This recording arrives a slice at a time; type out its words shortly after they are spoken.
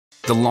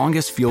The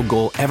longest field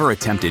goal ever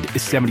attempted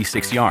is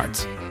 76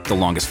 yards. The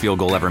longest field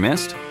goal ever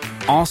missed?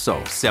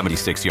 Also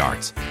 76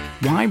 yards.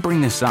 Why bring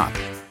this up?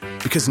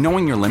 Because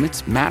knowing your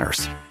limits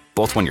matters,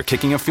 both when you're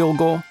kicking a field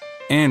goal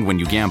and when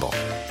you gamble.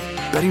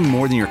 Betting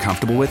more than you're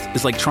comfortable with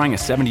is like trying a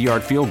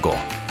 70-yard field goal.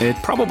 It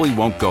probably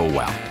won't go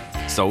well.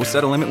 So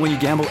set a limit when you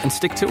gamble and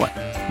stick to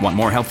it. Want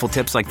more helpful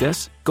tips like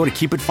this? Go to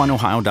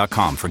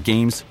keepitfunohio.com for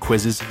games,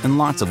 quizzes, and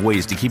lots of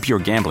ways to keep your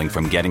gambling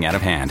from getting out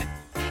of hand.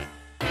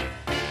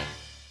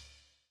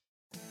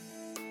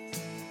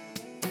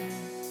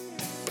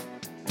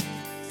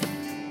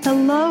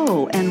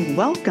 Hello and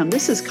welcome.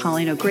 This is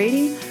Colleen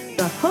O'Grady,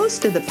 the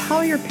host of the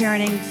Power Your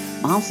Parenting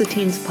Moms to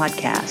Teens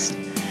podcast.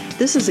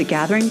 This is a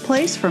gathering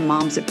place for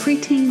moms of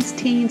preteens,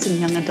 teens, and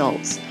young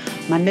adults.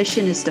 My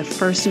mission is to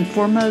first and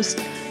foremost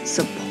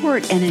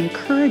support and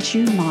encourage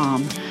you,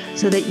 mom,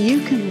 so that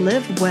you can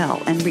live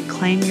well and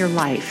reclaim your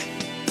life.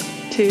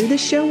 Two, the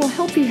show will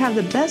help you have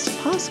the best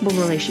possible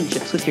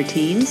relationships with your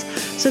teens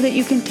so that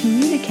you can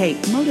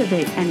communicate,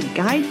 motivate, and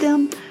guide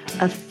them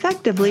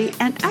effectively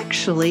and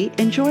actually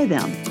enjoy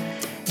them.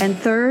 And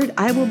third,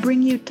 I will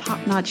bring you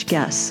top-notch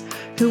guests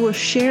who will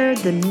share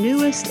the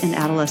newest in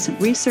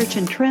adolescent research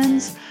and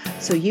trends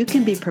so you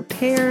can be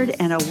prepared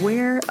and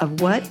aware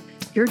of what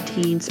your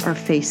teens are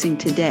facing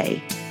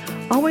today.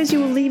 Always, you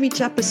will leave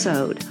each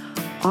episode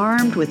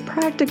armed with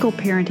practical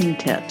parenting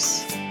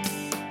tips.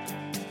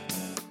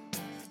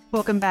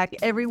 Welcome back,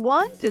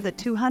 everyone, to the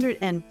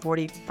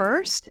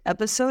 241st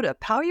episode of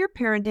Power Your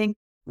Parenting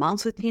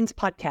Moms with Teens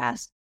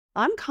podcast.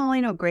 I'm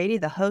Colleen O'Grady,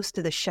 the host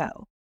of the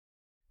show.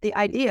 The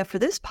idea for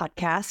this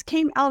podcast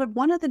came out of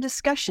one of the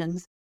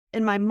discussions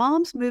in my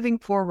Moms Moving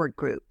Forward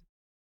group.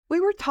 We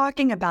were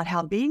talking about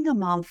how being a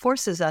mom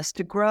forces us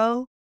to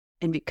grow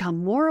and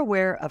become more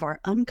aware of our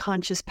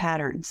unconscious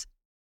patterns.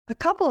 A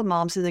couple of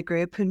moms in the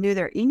group who knew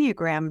their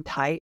Enneagram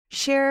type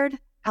shared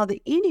how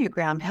the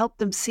Enneagram helped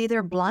them see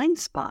their blind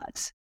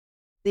spots,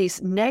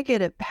 these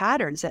negative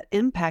patterns that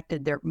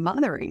impacted their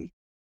mothering.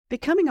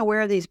 Becoming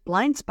aware of these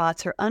blind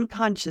spots or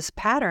unconscious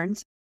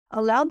patterns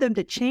allowed them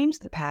to change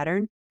the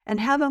pattern and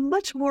have a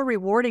much more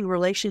rewarding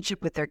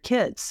relationship with their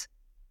kids.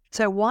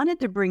 So I wanted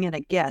to bring in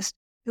a guest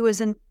who is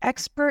an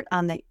expert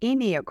on the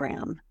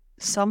Enneagram,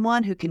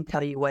 someone who can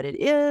tell you what it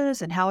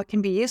is and how it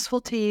can be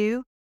useful to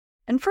you.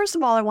 And first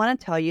of all, I want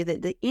to tell you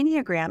that the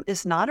Enneagram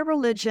is not a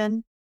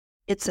religion.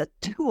 It's a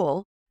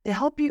tool to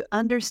help you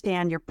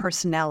understand your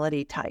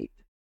personality type.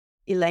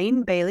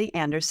 Elaine Bailey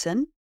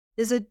Anderson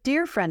is a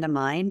dear friend of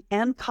mine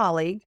and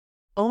colleague,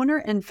 owner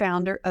and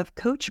founder of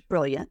Coach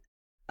Brilliant,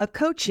 a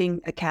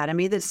coaching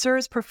academy that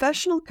serves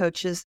professional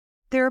coaches,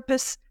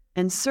 therapists,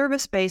 and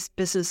service-based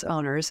business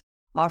owners,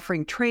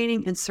 offering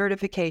training and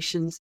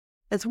certifications,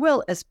 as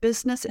well as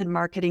business and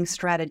marketing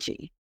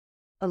strategy.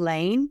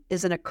 Elaine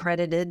is an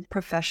accredited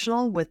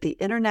professional with the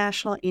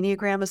International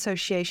Enneagram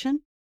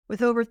Association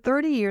with over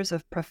 30 years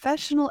of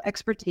professional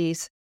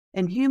expertise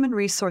in human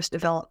resource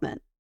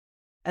development.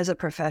 As a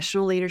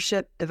professional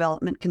leadership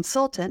development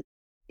consultant,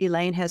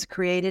 Elaine has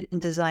created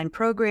and designed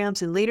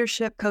programs in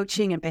leadership,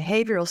 coaching, and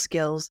behavioral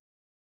skills,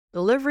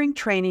 delivering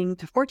training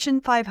to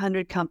Fortune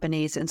 500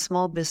 companies and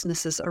small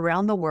businesses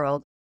around the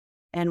world,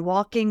 and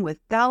walking with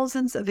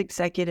thousands of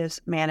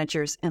executives,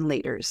 managers, and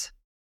leaders.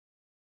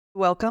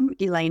 Welcome,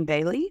 Elaine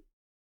Bailey.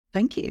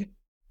 Thank you.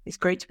 It's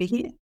great to be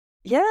here.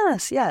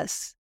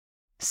 Yes.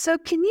 So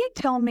can you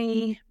tell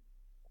me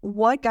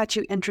what got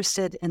you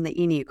interested in the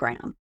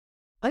Enneagram?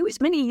 It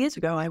was many years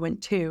ago. I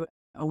went to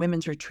a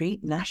women's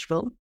retreat in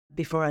Nashville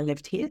before I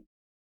lived here.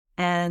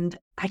 And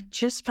I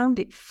just found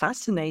it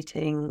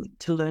fascinating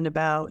to learn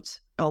about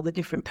all the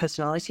different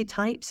personality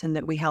types and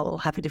that we all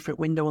have a different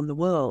window on the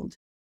world.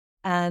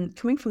 And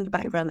coming from the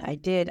background that I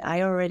did,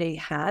 I already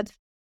had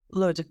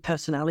loads of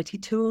personality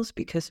tools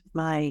because of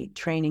my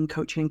training,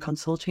 coaching, and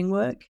consulting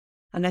work.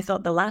 And I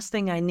thought the last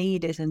thing I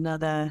need is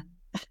another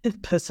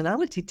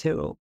personality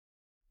tool.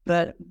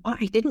 But what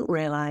I didn't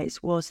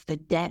realize was the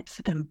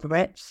depth and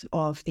breadth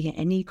of the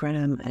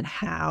Enneagram and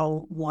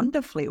how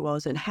wonderful it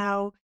was and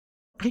how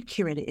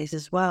accurate it is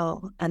as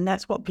well. And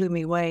that's what blew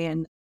me away.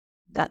 And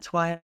that's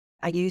why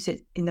I use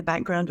it in the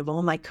background of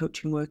all my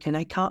coaching work. And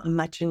I can't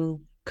imagine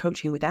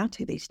coaching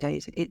without it these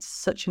days. It's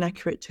such an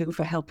accurate tool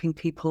for helping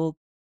people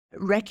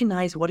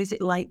recognize what is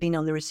it like being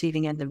on the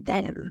receiving end of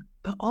them,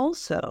 but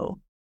also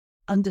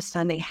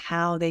understanding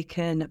how they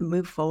can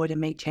move forward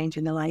and make change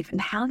in their life and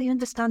how they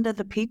understand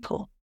other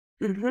people.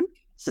 Mm-hmm.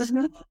 So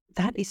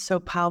that is so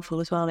powerful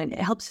as well. And it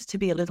helps us to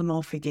be a little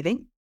more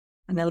forgiving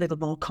and a little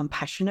more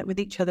compassionate with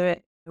each other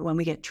when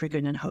we get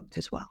triggered and hooked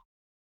as well.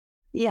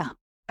 Yeah.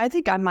 I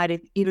think I might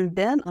have even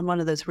been on one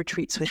of those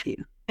retreats with you.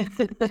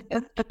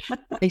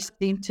 I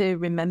seem to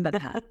remember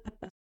that.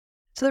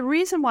 So the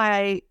reason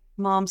why,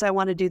 moms, I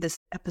want to do this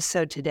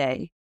episode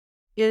today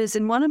is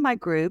in one of my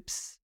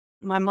groups,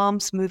 my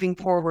Moms Moving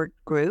Forward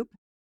group,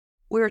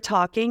 we were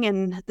talking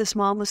and this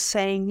mom was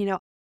saying,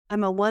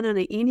 I'm a 1 on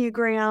the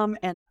Enneagram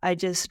and I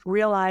just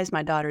realized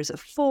my daughter's a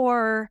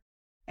 4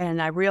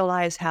 and I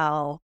realized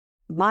how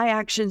my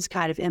actions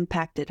kind of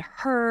impacted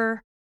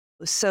her.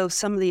 So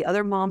some of the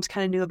other moms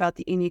kind of knew about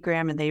the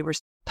Enneagram and they were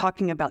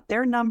talking about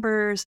their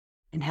numbers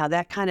and how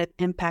that kind of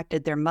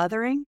impacted their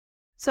mothering.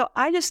 So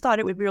I just thought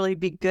it would really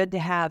be good to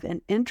have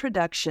an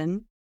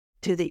introduction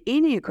to the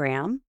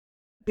Enneagram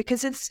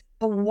because it's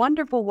a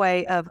wonderful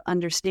way of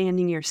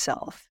understanding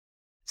yourself.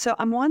 So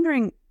I'm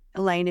wondering,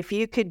 Elaine, if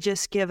you could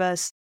just give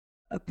us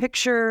a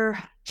picture,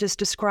 just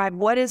describe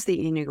what is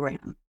the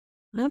Enneagram?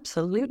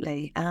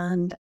 Absolutely.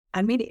 And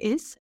I mean, it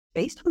is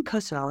based on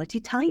personality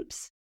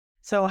types.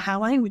 So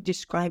how I would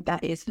describe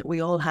that is that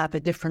we all have a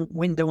different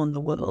window on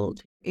the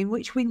world in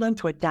which we learn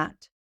to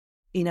adapt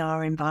in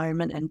our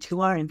environment and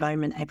to our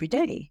environment every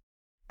day.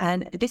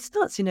 And this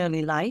starts in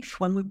early life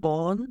when we're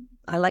born.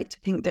 I like to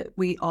think that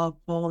we are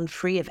born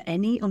free of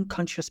any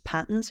unconscious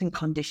patterns and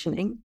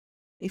conditioning.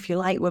 If you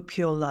like, we're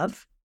pure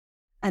love.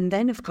 And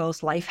then, of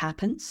course, life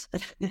happens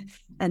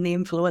and the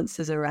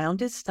influences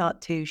around us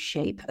start to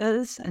shape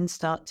us and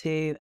start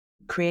to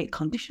create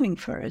conditioning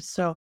for us.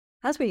 So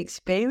as we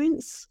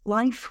experience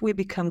life, we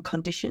become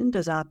conditioned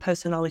as our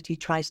personality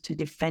tries to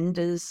defend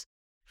us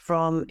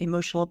from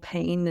emotional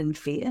pain and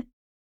fear.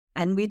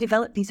 And we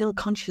develop these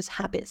unconscious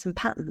habits and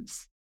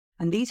patterns.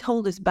 And these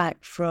hold us back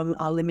from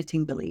our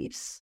limiting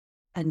beliefs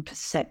and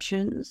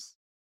perceptions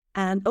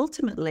and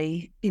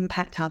ultimately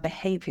impact our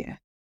behavior.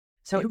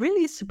 So it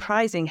really is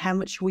surprising how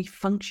much we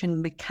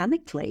function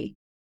mechanically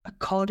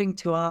according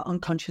to our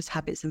unconscious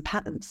habits and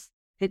patterns.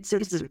 It's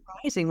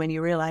surprising when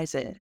you realize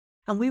it.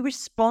 And we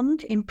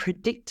respond in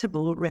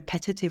predictable,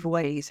 repetitive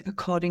ways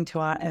according to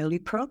our early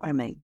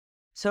programming.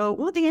 So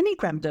what the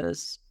Enneagram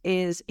does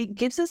is it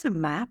gives us a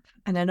map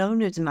and an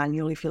owner's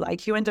manual, if you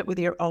like. You end up with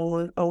your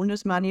own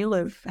owner's manual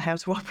of how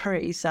to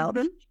operate yourself.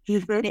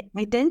 Mm-hmm. And it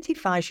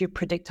identifies your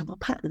predictable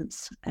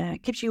patterns.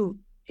 It gives you,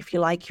 if you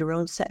like, your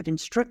own set of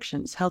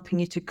instructions, helping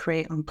you to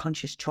create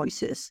unconscious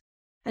choices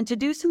and to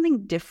do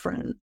something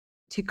different,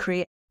 to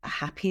create a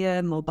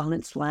happier, more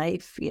balanced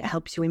life. It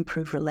helps you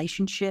improve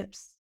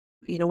relationships,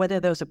 whether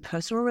those are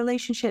personal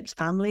relationships,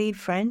 family,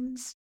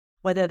 friends,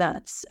 whether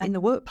that's in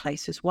the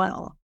workplace as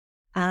well.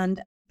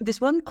 And there's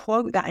one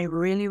quote that I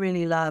really,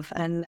 really love,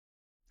 and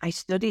I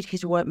studied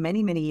his work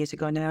many, many years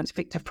ago now. It's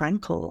Viktor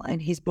Frankl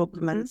and his book,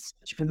 Man's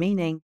Search for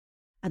Meaning.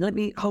 And let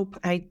me hope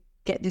I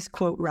get this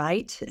quote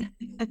right.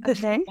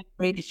 Okay.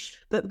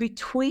 But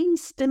between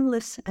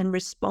stimulus and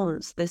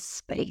response, there's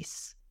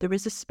space. There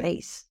is a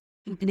space.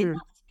 Mm-hmm. And in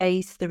that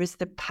space, there is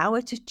the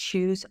power to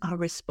choose our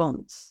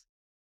response.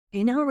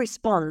 In our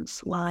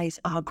response lies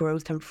our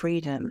growth and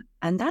freedom.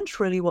 And that's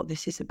really what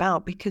this is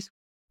about, because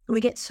we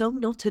get so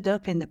knotted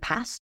up in the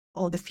past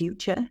or the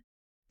future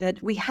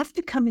that we have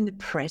to come in the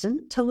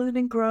present to learn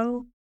and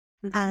grow.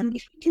 Mm-hmm. And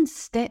if we can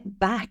step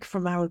back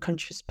from our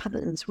unconscious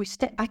patterns, we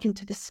step back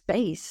into the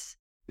space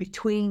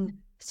between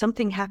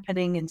something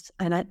happening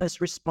and us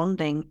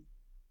responding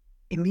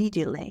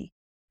immediately.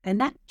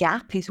 And that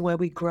gap is where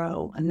we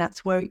grow, and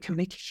that's where it can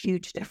make a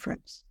huge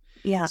difference.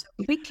 Yeah. So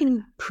we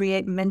can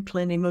create mental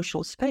and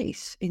emotional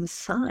space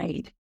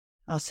inside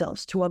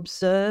ourselves to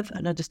observe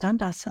and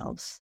understand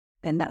ourselves.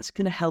 And that's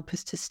going to help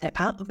us to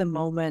step out of the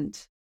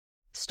moment,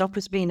 stop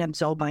us being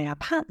absorbed by our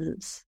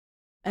patterns,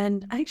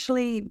 and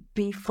actually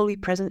be fully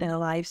present in our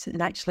lives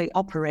and actually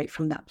operate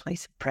from that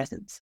place of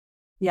presence.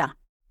 Yeah,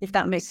 if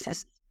that makes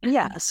sense.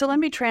 Yeah. So let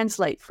me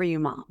translate for you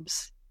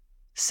moms.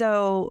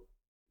 So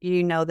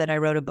you know that I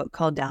wrote a book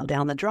called Dial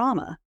Down the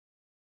Drama.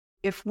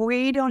 If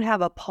we don't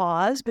have a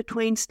pause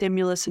between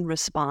stimulus and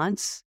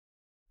response,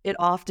 it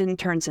often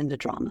turns into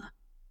drama.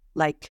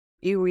 Like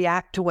you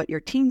react to what your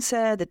teen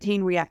said, the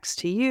teen reacts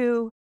to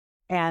you,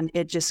 and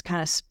it just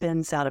kind of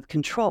spins out of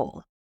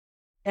control.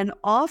 And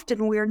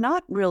often we're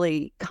not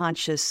really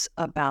conscious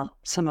about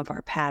some of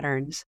our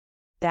patterns,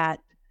 that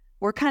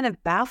we're kind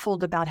of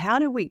baffled about how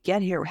did we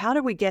get here? How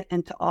did we get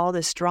into all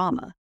this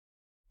drama?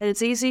 And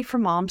it's easy for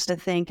moms to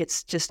think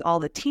it's just all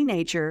the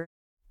teenager,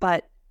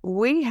 but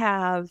we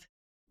have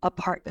a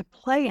part to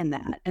play in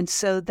that. And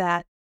so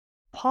that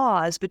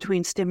pause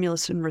between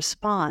stimulus and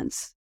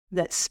response,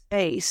 that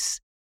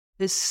space,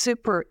 is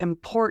super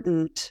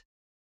important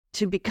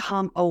to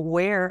become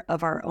aware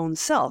of our own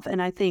self. And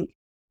I think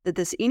that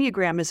this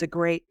Enneagram is a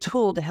great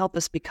tool to help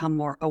us become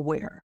more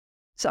aware.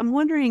 So I'm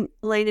wondering,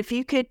 Elaine, if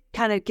you could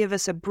kind of give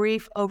us a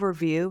brief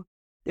overview.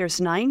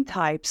 There's 9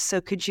 types. So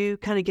could you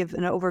kind of give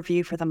an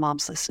overview for the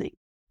moms listening?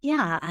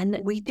 Yeah, and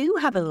we do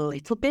have a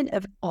little bit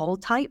of all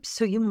types.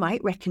 So you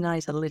might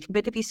recognize a little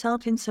bit of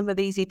yourself in some of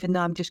these, even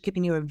though I'm just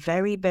giving you a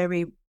very,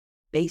 very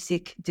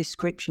basic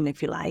description,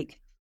 if you like.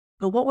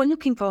 But what we're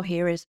looking for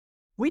here is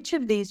which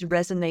of these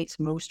resonates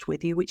most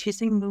with you, which is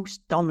the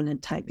most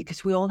dominant type,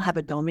 because we all have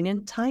a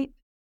dominant type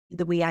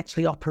that we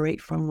actually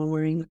operate from when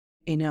we're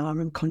in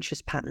our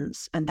unconscious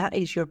patterns. And that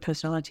is your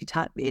personality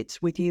type.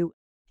 It's with you.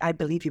 I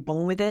believe you're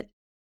born with it,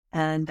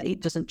 and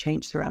it doesn't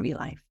change throughout your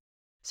life.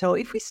 So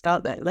if we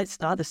start there, let's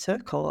start the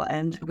circle.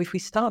 And if we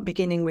start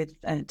beginning with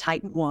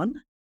type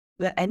 1,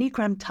 the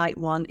Enneagram type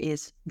 1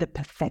 is the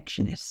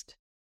perfectionist.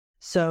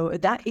 So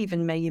that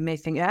even you may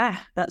think,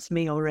 that's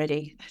me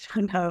already.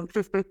 I don't know,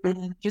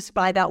 just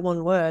by that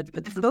one word.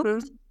 But the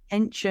focus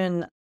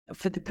attention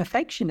for the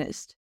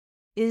perfectionist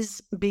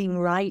is being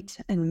right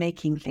and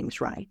making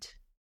things right.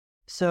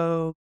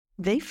 So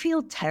they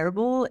feel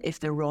terrible if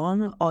they're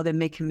wrong or they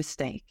make a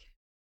mistake.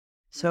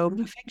 So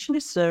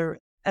perfectionists are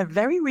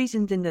very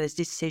reasoned in their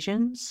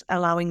decisions,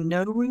 allowing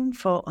no room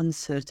for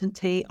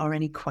uncertainty or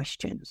any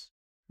questions.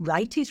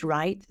 Right is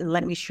right, and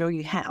let me show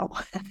you how.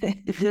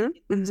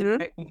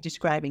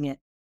 Describing it.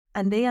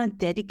 And they are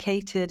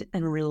dedicated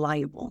and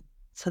reliable.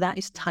 So that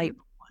is type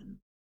 1.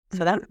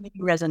 So that may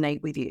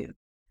resonate with you.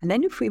 And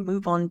then if we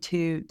move on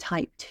to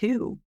type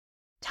 2,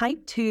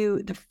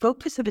 the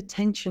focus of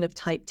attention of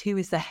type 2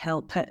 is the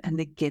helper and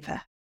the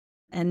giver.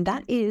 And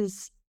that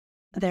is,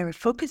 their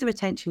focus of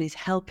attention is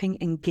helping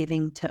and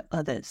giving to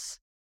others.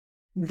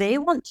 They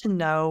want to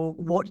know,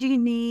 what do you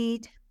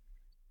need?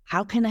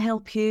 How can I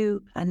help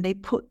you? And they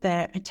put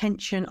their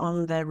attention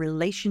on their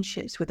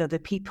relationships with other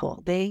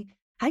people. They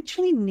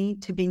actually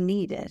need to be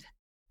needed.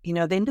 You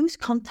know, they lose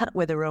contact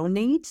with their own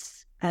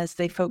needs as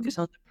they focus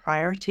on the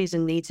priorities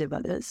and needs of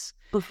others.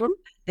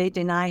 They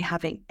deny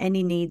having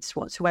any needs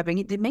whatsoever.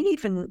 They may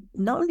even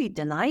not only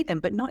deny them,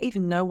 but not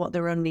even know what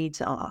their own needs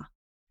are.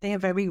 They are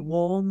very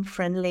warm,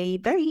 friendly,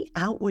 very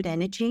outward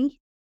energy.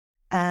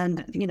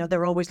 And, you know,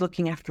 they're always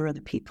looking after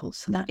other people.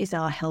 So that is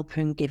our helper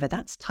and giver.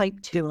 That's type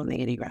 2 on the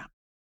Enneagram.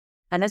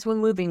 And as we're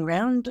moving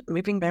around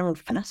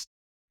fast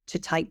to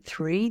type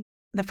 3,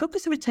 the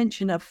focus of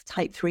attention of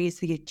type 3 is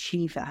the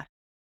achiever.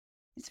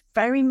 It's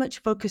very much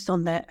focused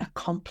on their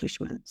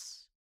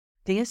accomplishments.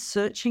 They are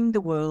searching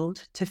the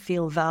world to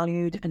feel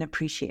valued and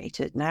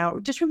appreciated. Now,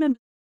 just remember,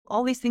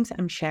 all these things that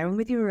I'm sharing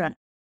with you are at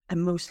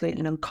mostly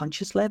an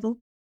unconscious level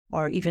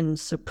or even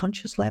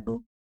subconscious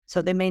level.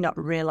 So they may not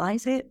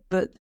realize it,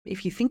 but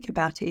if you think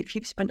about it, if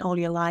you've spent all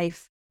your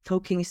life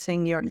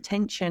focusing your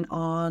attention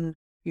on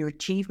your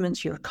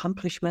achievements, your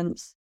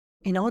accomplishments,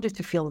 in order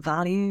to feel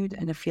valued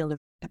and to feel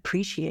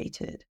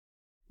appreciated,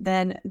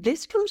 then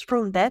this comes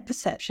from their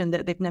perception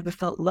that they've never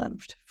felt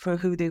loved for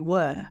who they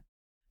were.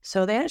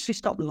 So they actually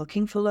stop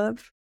looking for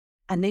love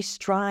and they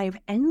strive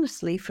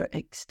endlessly for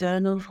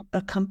external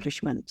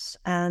accomplishments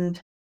and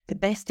the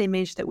best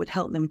image that would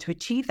help them to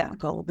achieve that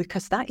goal,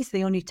 because that is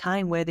the only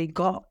time where they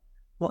got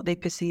what they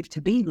perceive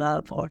to be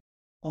love,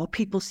 or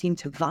people seem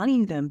to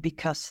value them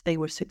because they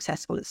were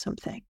successful at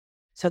something.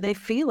 So they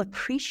feel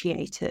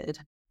appreciated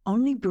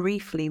only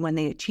briefly when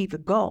they achieve a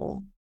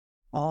goal,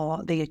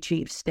 or they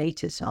achieve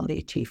status, or they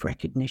achieve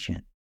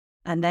recognition.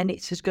 And then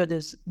it's as good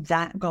as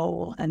that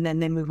goal, and then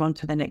they move on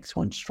to the next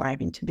one,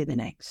 striving to be the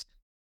next.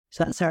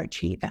 So that's our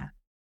achiever.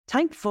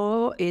 Type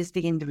 4 is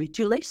the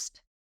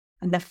individualist,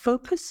 and the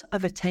focus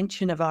of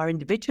attention of our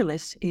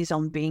individualist is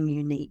on being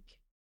unique.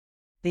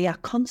 They are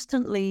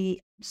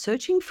constantly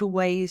searching for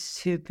ways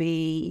to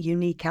be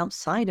unique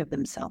outside of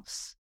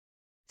themselves.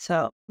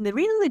 So the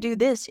reason they do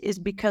this is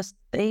because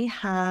they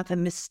have a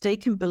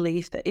mistaken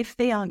belief that if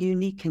they are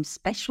unique and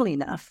special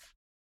enough,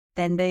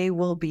 then they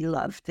will be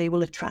loved. They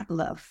will attract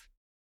love.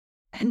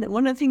 And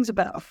one of the things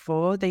about a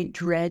 4, they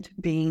dread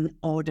being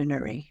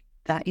ordinary.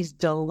 That is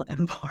dull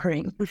and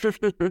boring.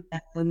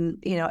 And,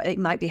 you know, it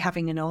might be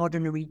having an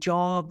ordinary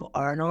job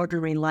or an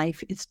ordinary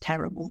life. It's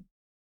terrible.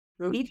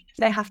 Even if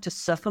they have to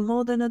suffer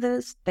more than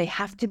others, they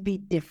have to be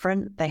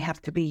different. They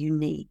have to be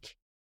unique.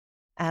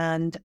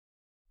 And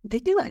they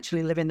do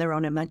actually live in their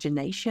own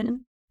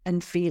imagination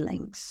and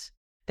feelings.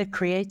 They're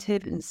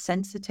creative and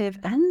sensitive,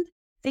 and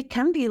they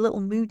can be a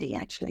little moody,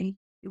 actually.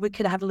 We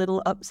could have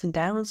little ups and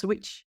downs,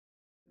 which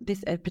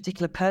this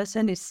particular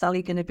person, is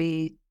Sally going to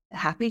be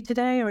happy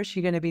today or is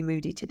she going to be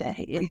moody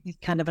today? It's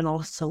kind of an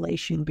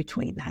oscillation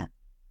between that.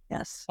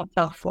 Yes.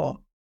 Our 4.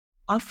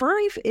 Our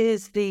 5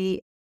 is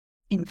the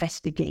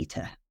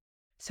investigator.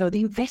 So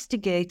the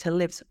investigator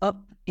lives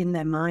up in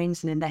their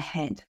minds and in their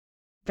head.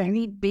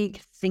 Very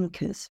big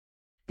thinkers.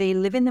 They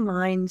live in their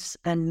minds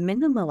and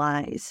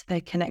minimalize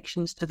their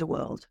connections to the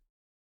world.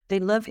 They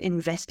love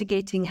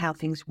investigating how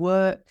things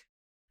work.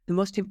 The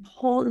most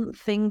important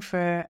thing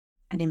for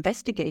an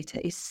investigator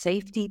is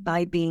safety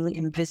by being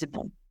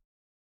invisible.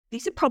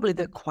 These are probably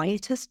the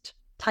quietest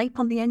type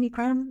on the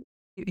Enneagram.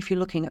 If you're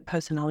looking at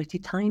personality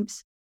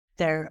types,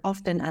 they're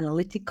often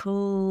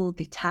analytical,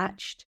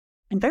 detached,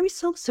 and very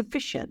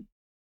self-sufficient.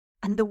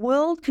 And the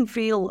world can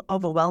feel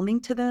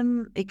overwhelming to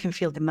them. It can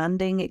feel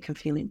demanding. It can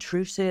feel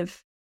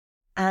intrusive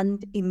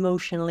and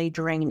emotionally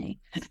draining.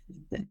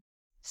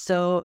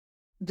 So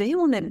they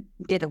want to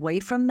get away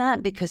from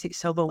that because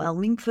it's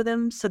overwhelming for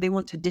them. So they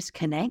want to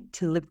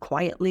disconnect and live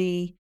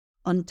quietly,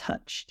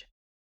 untouched.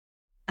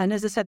 And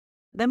as I said,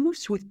 they're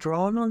most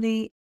withdrawn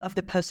of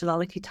the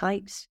personality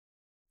types,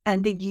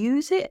 and they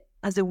use it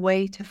as a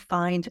way to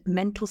find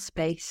mental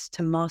space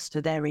to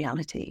master their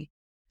reality.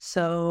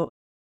 So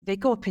they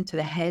go up into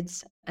their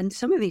heads, and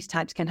some of these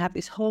types can have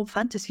this whole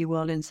fantasy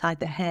world inside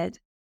their head,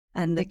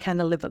 and they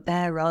kind of live up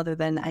there rather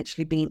than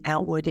actually being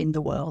outward in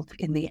the world,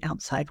 in the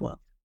outside world.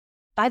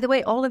 By the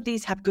way, all of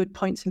these have good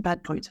points and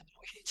bad points.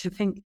 To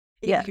think,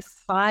 yes,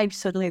 5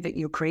 suddenly that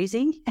you're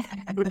crazy.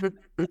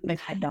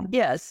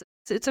 Yes.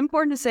 It's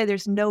important to say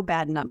there's no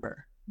bad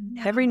number.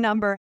 No. Every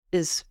number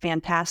is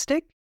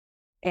fantastic,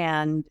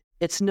 and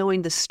it's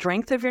knowing the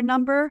strength of your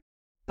number,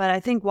 But I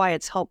think why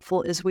it's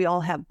helpful is we all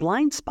have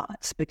blind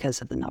spots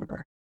because of the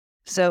number.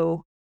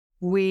 So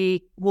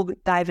we will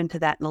dive into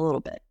that in a little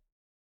bit.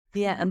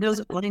 Yeah, and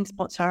those blind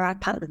spots are our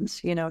patterns.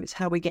 It's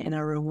how we get in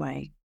our own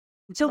way.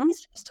 So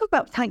let's talk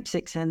about type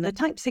 6. And the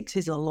type 6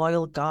 is a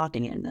loyal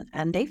guardian,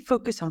 and they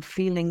focus on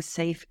feeling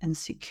safe and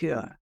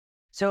secure.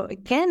 So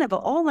again, of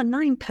all the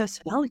 9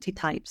 personality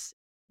types,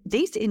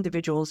 these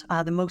individuals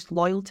are the most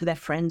loyal to their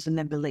friends and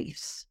their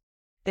beliefs.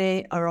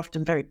 They are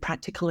often very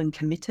practical and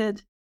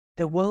committed.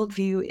 Their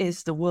worldview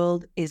is the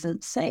world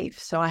isn't safe,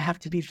 so I have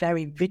to be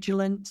very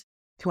vigilant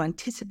to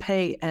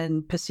anticipate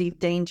and perceive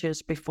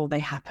dangers before they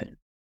happen.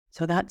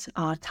 So that's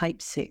our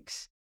type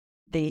 6,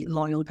 the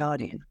loyal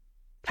guardian.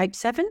 Type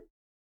 7?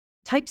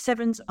 Type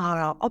 7s are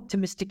our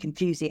optimistic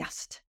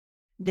enthusiast.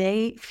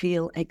 They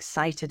feel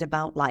excited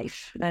about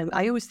life.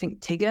 I always think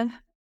Tigger,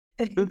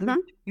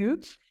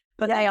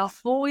 but they are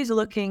always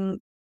looking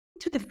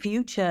to the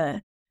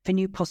future for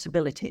new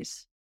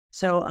possibilities.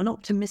 So an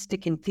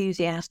optimistic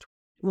enthusiast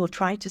will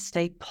try to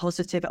stay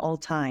positive at all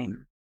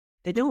time.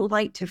 They don't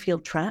like to feel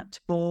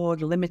trapped,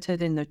 bored,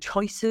 limited in their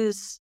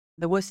choices.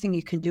 The worst thing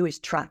you can do is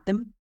trap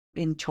them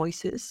in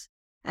choices.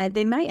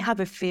 They might have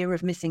a fear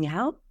of missing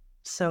out.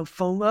 So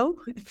FOMO,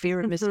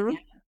 fear of missing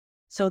out.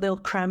 So they'll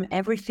cram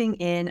everything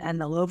in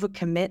and they'll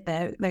overcommit.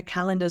 Their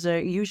calendars are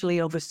usually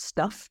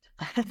overstuffed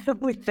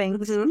with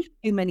things,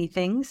 too many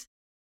things.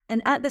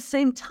 And at the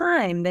same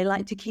time, they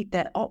like to keep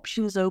their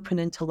options open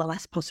until the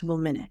last possible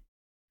minute.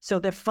 So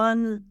they're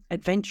fun,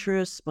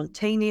 adventurous,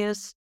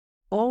 spontaneous,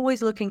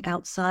 always looking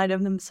outside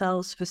of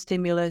themselves for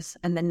stimulus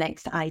and the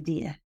next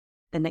idea,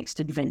 the next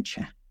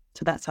adventure.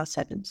 So that's our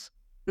 7s.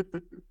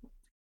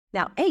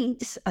 Now,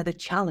 8s are the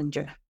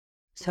challenger.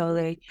 So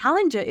the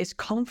challenger is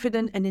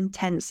confident and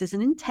intense. There's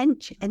an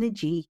intense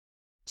energy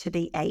to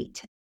the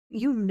 8.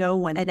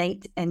 When an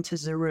 8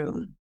 enters a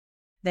room,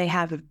 they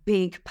have a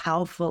big,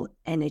 powerful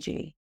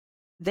energy.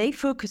 They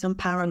focus on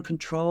power and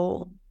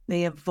control.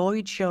 They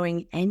avoid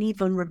showing any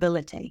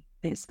vulnerability.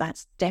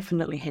 That's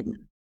definitely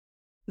hidden.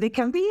 They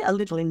can be a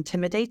little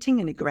intimidating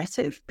and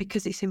aggressive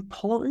because it's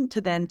important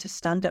to them to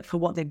stand up for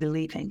what they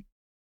believe in.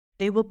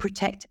 They will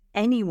protect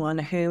anyone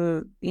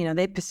who,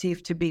 they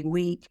perceive to be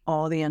weak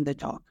or the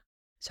underdog.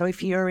 So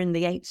if you're in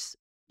the 8s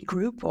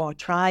group or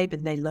tribe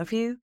and they love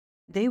you,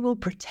 they will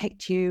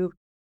protect you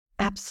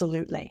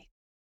absolutely.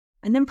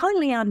 And then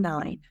finally, our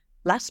 9.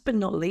 Last but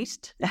not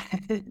least,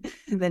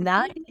 the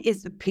 9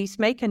 is the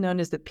peacemaker, known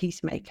as the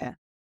peacemaker.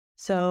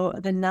 So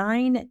the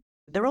 9,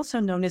 they're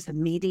also known as the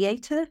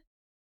mediator.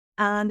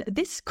 And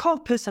this core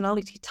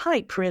personality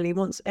type really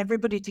wants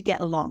everybody to get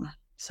along.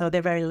 So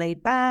they're very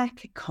laid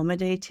back,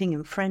 accommodating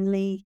and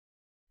friendly.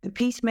 The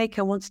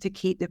peacemaker wants to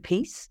keep the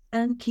peace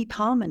and keep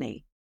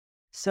harmony.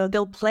 So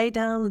they'll play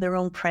down their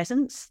own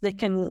presence. They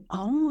can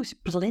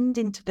almost blend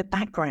into the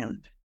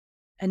background.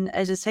 And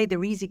as I say,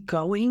 they're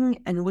easygoing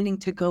and willing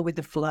to go with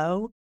the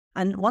flow.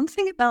 And one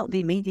thing about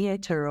the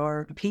mediator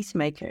or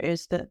peacemaker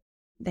is that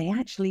they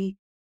actually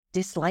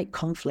dislike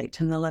conflict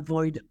and they'll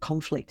avoid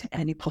conflict at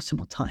any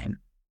possible time.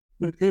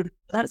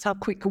 That's our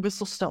quick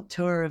whistle-stop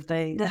tour of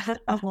the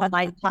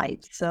 9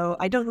 types. So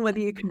I don't know whether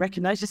you can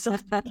recognize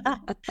yourself.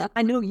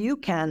 I know you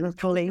can,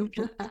 Colleen.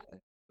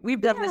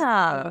 We've done this.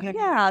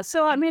 Yeah.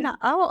 So,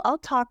 I'll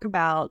talk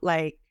about,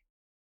 I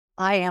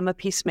am a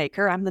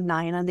peacemaker. I'm the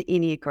 9 on the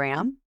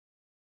Enneagram.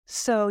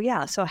 So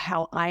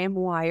how I am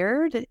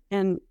wired.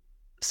 And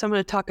so I'm going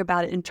to talk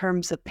about it in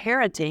terms of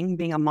parenting,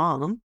 being a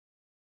mom.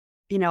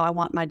 I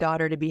want my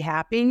daughter to be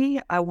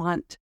happy. I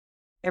want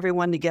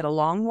everyone to get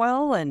along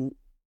well, and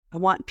I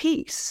want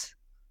peace.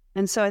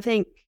 And so I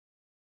think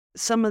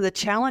some of the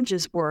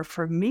challenges were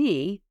for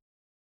me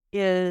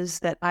is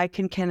that I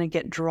can kind of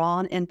get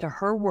drawn into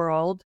her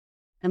world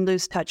and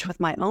lose touch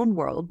with my own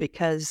world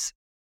because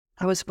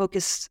I was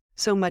focused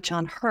so much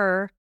on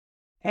her.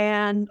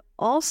 And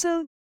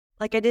also,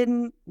 I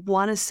didn't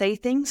want to say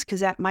things because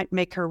that might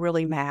make her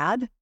really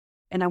mad.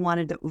 And I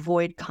wanted to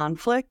avoid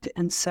conflict.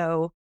 And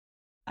so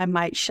I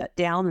might shut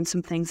down on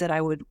some things that I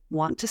would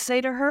want to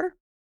say to her.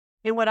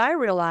 And what I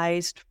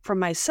realized for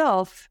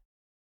myself,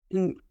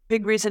 and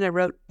big reason I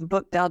wrote the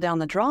book, Dial Down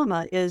the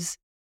Drama, is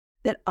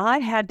that I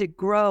had to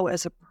grow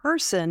as a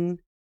person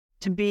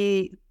to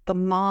be the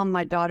mom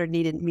my daughter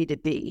needed me to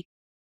be.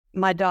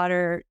 My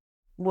daughter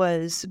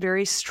was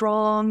very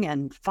strong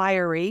and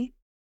fiery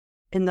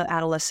in the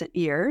adolescent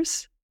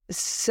years.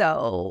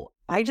 So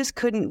I just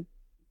couldn't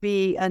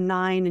be a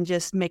 9 and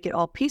just make it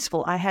all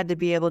peaceful. I had to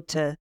be able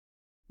to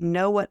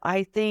know what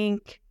I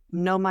think,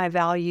 know my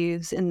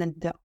values, and then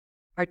to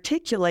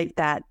articulate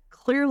that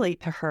clearly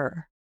to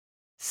her.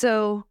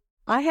 So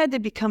I had to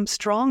become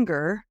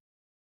stronger.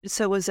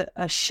 So it was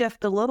a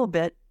shift a little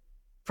bit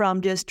from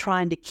just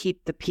trying to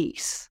keep the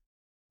peace.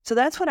 So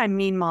that's what I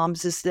mean,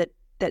 moms, is that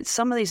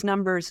some of these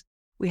numbers,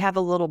 we have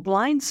a little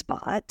blind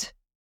spot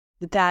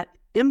that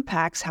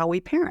impacts how we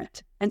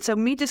parent. And so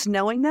me just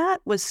knowing that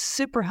was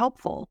super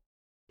helpful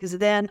because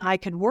then I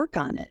could work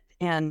on it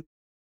and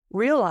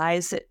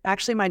realize that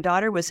actually my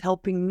daughter was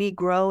helping me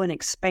grow and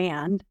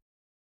expand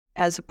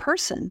as a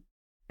person.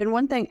 And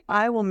one thing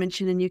I will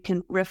mention, and you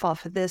can riff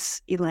off of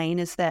this, Elaine,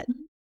 is that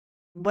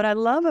what I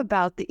love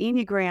about the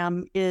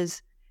Enneagram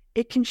is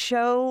it can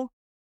show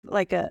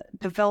like a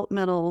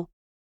developmental,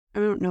 I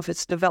don't know if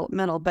it's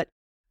developmental, but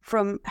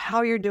from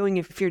how you're doing,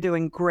 if you're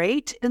doing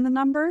great in the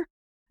number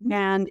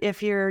and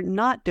if you're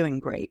not doing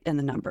great in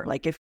the number,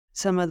 like if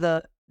some of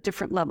the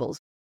different levels,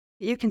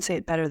 you can say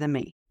it better than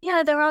me.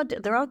 Yeah, there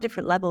are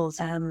different levels.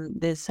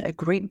 There's a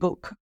great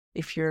book,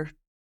 if you're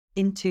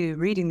into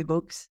reading the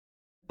books,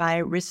 by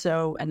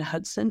Riso and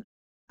Hudson,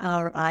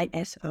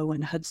 Riso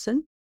and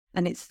Hudson,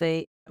 and it's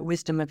the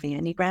Wisdom of the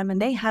Enneagram, and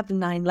they have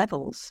 9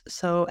 levels.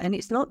 So, and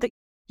it's not that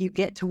you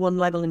get to one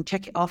level and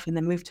check it off and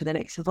then move to the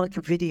next. It's like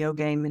a video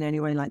game in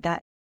any way like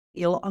that.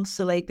 You'll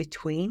oscillate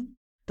between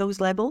those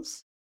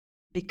levels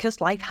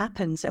because life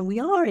happens, and we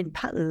are in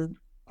pattern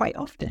quite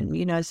often.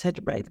 You know, I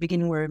said right at the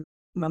beginning, we're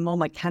more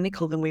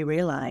mechanical than we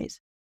realize.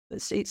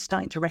 But it's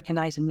starting to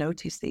recognize and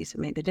notice these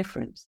and make the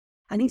difference.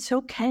 And it's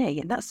okay.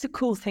 And that's the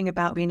cool thing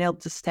about being able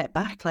to step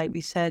back, like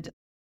we said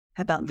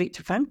about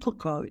Viktor Frankl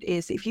quote,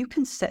 is if you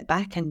can step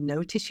back and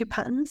notice your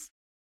patterns,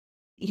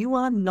 you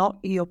are not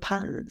your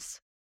patterns.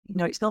 You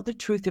know, it's not the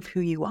truth of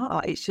who you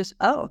are. It's just,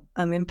 oh,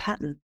 I'm in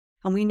pattern.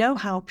 And we know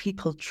how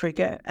people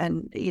trigger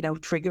and, you know,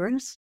 trigger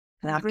us.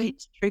 And our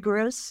kids trigger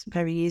us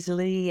very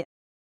easily.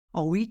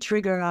 Or we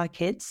trigger our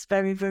kids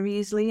very, very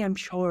easily, I'm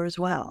sure, as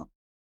well.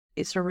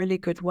 It's a really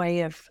good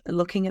way of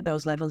looking at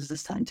those levels and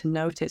starting to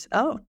notice,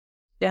 oh,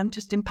 yeah, I'm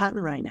just in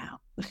pattern right now.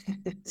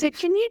 So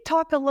can you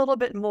talk a little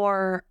bit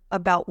more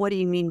about what do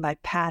you mean by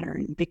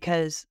pattern?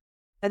 Because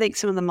I think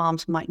some of the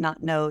moms might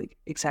not know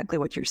exactly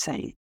what you're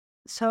saying.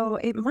 So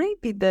it might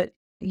be that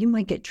you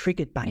might get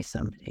triggered by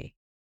somebody,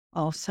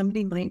 or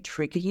somebody might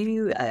trigger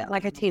you.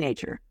 Like a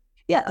teenager.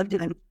 Yeah,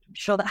 I'm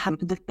sure that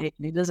happens,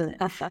 doesn't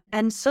it?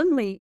 And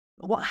suddenly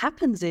what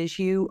happens is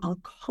you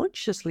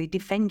unconsciously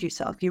defend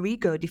yourself. Your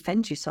ego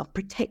defends yourself,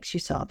 protects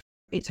yourself.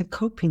 It's a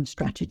coping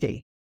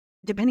strategy.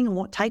 Depending on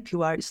what type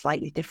you are, it's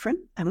slightly different.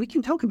 And we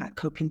can talk about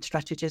coping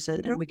strategies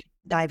and we can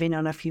dive in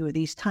on a few of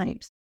these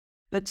types.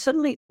 But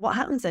suddenly what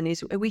happens then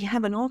is we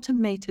have an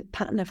automated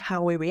pattern of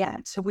how we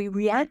react. So we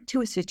react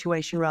to a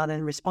situation rather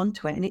than respond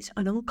to it. And it's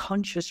an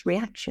unconscious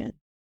reaction.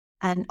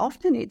 And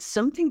often it's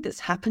something that's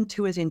happened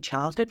to us in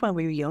childhood when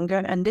we were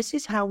younger. And this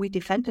is how we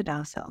defended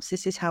ourselves.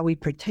 This is how we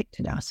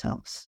protected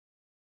ourselves.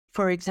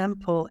 For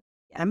example,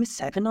 I'm a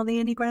 7 on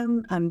the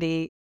Enneagram. I'm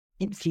the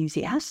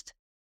enthusiast.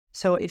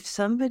 So if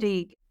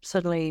somebody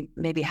suddenly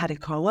maybe had a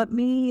go at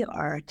me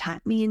or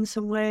attacked me in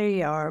some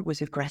way or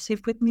was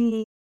aggressive with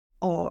me,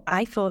 or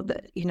I thought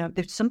that, you know,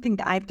 there's something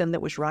that I've done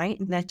that was right,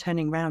 and they're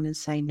turning around and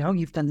saying, no,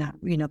 you've done that,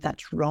 you know,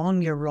 that's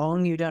wrong,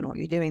 you don't know what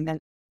you're doing, then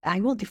I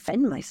will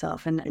defend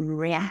myself and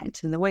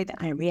react. And the way that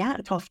I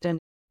react often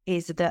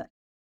is that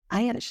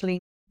I actually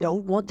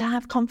don't want to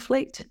have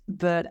conflict,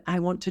 but I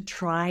want to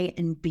try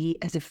and be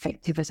as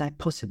effective as I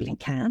possibly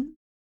can.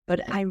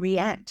 But I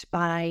react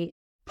by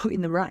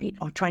putting the right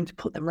or trying to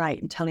put the right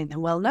and telling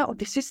them, well, no,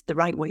 this is the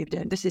right way of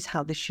doing it. This is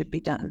how this should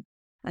be done.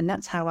 And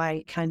that's how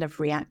I kind of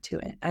react to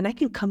it. And I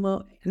can come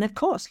up, and of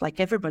course, like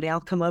everybody, I'll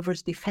come over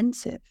as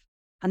defensive.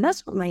 And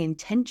that's not my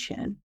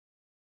intention.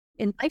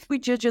 In life, we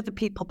judge other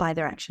people by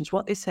their actions,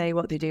 what they say,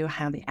 what they do,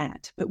 how they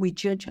act. But we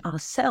judge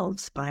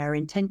ourselves by our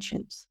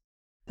intentions.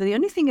 But the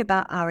only thing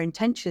about our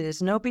intentions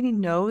is nobody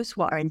knows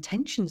what our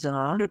intentions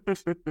are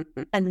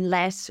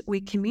unless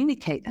we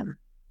communicate them.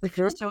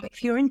 So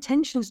if your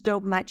intentions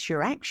don't match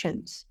your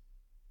actions,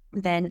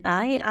 then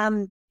I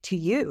am, to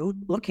you,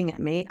 looking at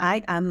me,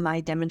 I am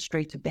my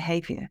demonstrated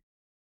behavior.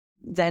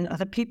 Then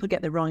other people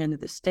get the wrong end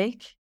of the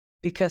stick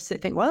because they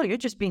think, well, you're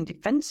just being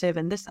defensive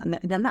and this and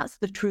that. And then that's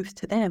the truth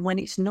to them when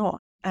it's not.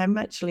 I'm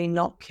actually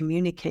not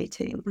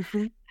communicating,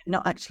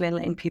 not actually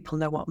letting people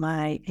know what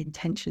my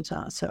intentions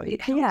are. So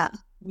it helps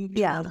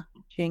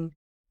matching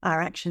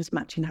our actions,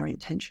 matching our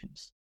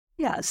intentions.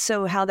 Yeah.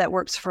 So how that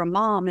works for a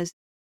mom is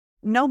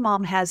no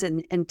mom has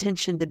an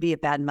intention to be a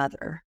bad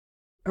mother,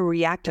 a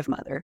reactive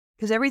mother,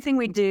 because everything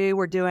we do,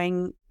 we're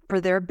doing for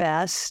their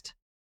best.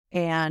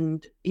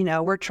 And, you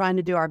know, we're trying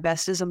to do our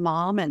best as a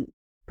mom and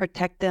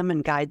protect them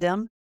and guide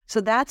them. So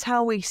that's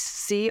how we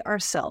see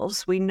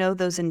ourselves. We know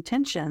those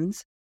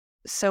intentions.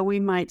 So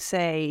we might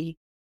say,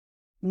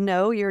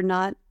 no, you're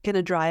not going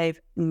to drive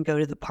and go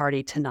to the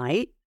party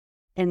tonight.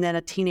 And then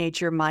a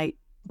teenager might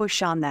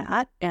push on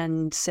that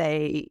and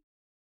say,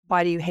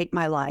 why do you hate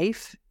my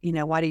life? You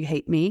know, why do you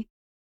hate me?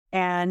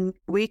 And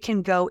we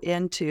can go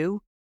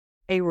into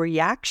a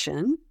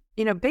reaction,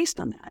 you know, based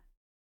on that.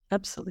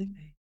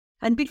 Absolutely.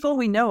 And before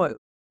we know it,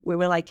 we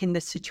were like in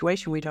this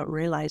situation, we don't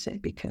realize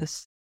it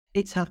because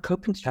it's our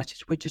coping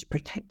strategy. We're just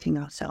protecting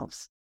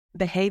ourselves.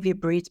 Behavior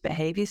breeds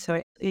behavior.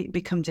 So it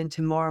becomes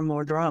into more and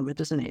more drama,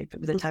 doesn't it?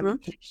 By the time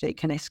it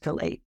can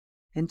escalate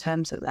in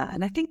terms of that.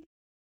 And I think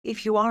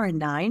if you are a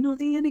 9 on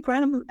the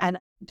Enneagram, and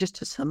just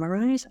to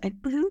summarize, I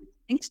think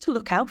things to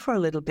look out for a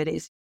little bit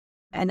is,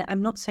 and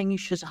I'm not saying you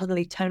should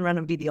suddenly turn around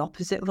and be the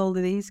opposite of all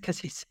of these because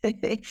it's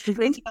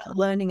about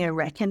learning and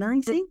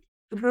recognizing.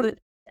 But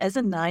as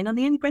a 9 on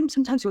the Enneagram,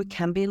 sometimes we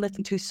can be a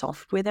little too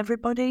soft with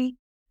everybody.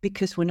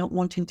 because we're not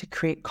wanting to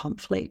create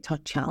conflict or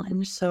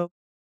challenge. So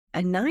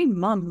a 9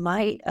 mom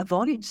might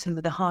avoid some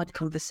of the hard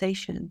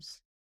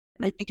conversations,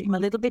 making them a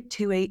little bit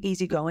too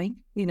easygoing,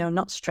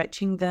 not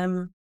stretching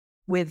them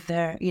with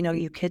their,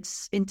 your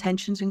kids'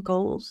 intentions and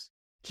goals,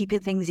 keeping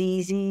things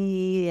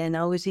easy and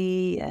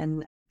cozy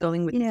and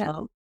going with the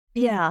flow.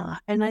 Yeah.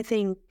 And I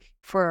think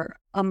for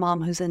a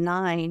mom who's a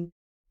 9,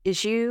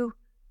 is you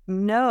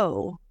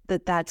know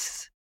that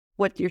that's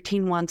what your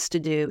teen wants to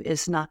do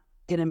is not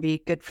going to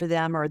be good for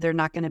them, or they're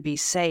not going to be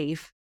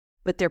safe,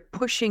 but they're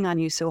pushing on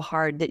you so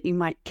hard that you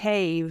might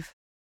cave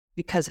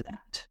because of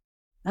that.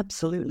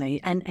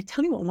 Absolutely. And I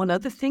tell you what, one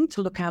other thing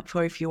to look out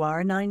for if you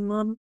are a 9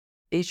 mom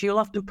is you'll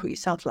often put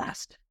yourself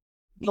last.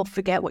 You'll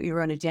forget what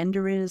your own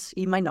agenda is.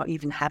 You might not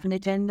even have an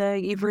agenda.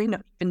 You really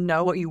not even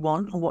know what you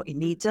want or what you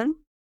need done.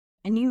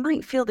 And you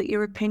might feel that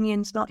your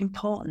opinion's not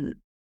important.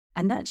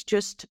 And that's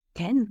just,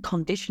 again,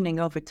 conditioning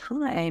over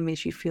time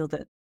as you feel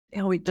that,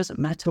 it doesn't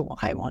matter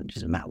what I want, it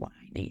doesn't matter what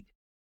I need.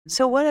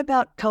 So what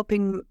about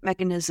coping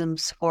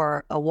mechanisms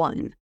for a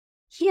 1?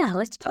 Yeah,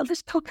 let's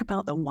talk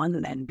about the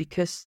 1 then,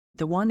 because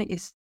the 1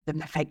 is the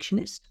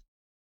perfectionist.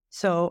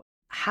 So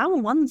how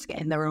 1s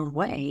get in their own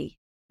way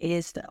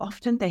is that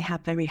often they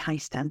have very high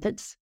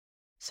standards.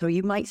 So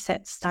you might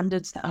set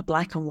standards that are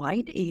black and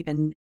white,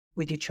 even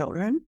with your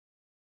children,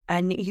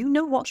 and you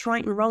know what's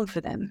right and wrong for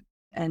them.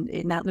 And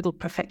in that little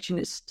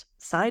perfectionist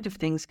side of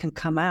things can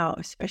come out,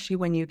 especially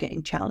when you're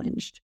getting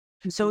challenged.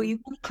 So you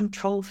want to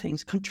control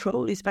things.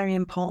 Control is very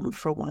important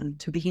for 1,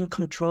 to be in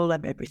control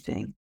of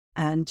everything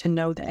and to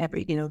know that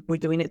we're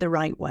doing it the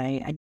right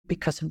way, and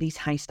because of these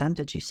high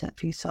standards you set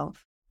for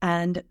yourself.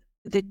 And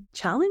the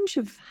challenge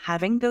of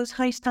having those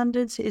high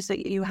standards is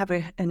that you have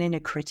an inner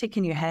critic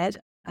in your head.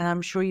 And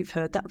I'm sure you've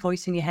heard that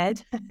voice in your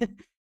head.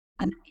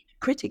 And a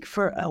critic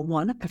for a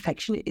 1, a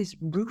perfectionist, is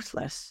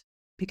ruthless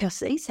because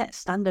they set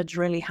standards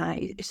really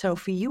high. So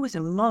for you as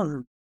a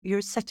mom,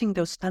 you're setting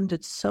those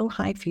standards so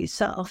high for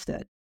yourself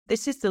that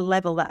this is the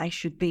level that I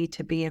should be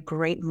to be a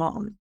great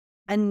mom.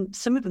 And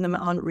some of them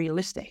aren't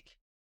realistic.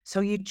 So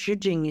you're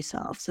judging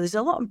yourself. So there's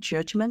a lot of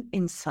judgment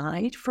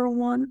inside for a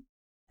 1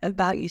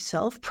 about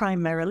yourself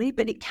primarily,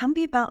 but it can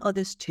be about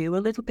others too a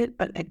little bit.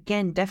 But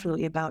again,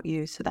 definitely about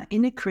you. So that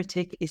inner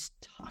critic is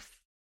tough.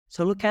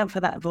 So look out for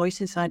that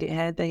voice inside your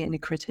head, the inner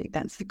critic.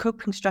 That's the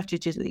coping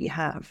strategies that you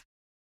have.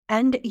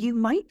 And you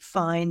might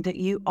find that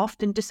you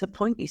often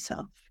disappoint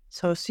yourself.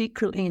 So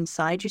secretly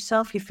inside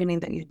yourself, you're feeling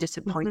that you're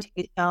disappointing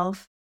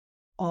yourself,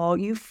 or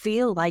you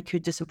feel like you're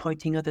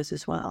disappointing others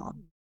as well.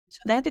 So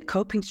they're the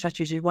coping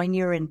strategies when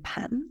you're in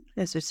pattern,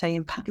 as we say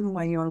in pattern,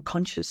 when you're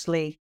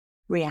unconsciously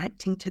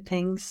reacting to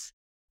things,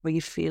 where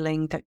you're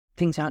feeling that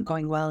things aren't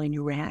going well and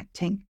you're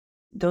reacting.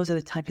 Those are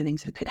the type of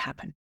things that could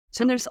happen.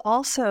 So there's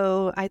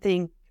also, I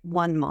think,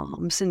 1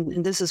 moms,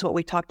 and this is what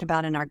we talked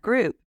about in our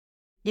group,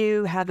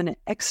 you have an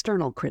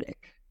external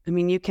critic. I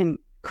mean, you can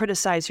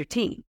criticize your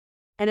teen.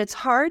 And it's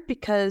hard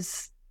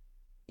because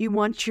you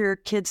want your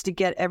kids to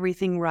get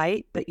everything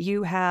right, but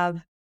you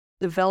have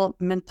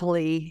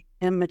developmentally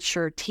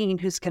immature teen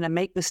who's going to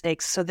make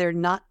mistakes, so they're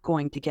not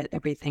going to get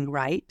everything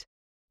right.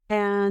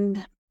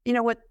 And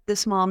what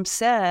this mom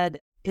said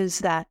is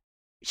that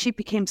she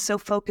became so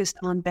focused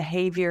on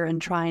behavior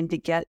and trying to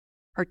get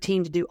her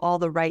teen to do all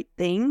the right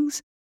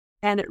things,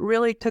 and it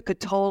really took a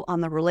toll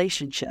on the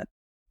relationship.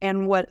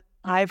 And what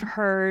I've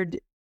heard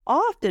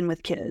often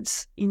with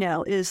kids,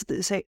 is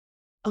they say,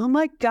 oh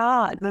my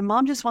God, my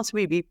mom just wants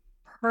me to be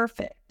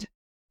perfect.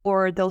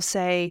 Or they'll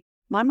say,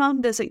 my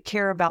mom doesn't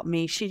care about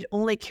me. She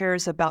only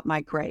cares about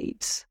my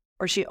grades,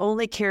 or she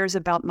only cares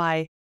about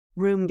my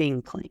room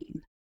being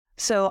clean.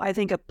 So I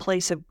think a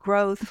place of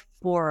growth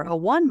for a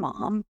 1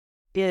 mom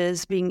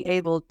is being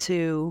able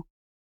to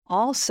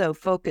also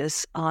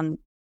focus on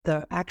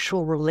the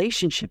actual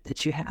relationship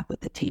that you have with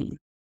the teen.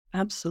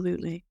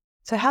 Absolutely.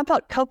 So how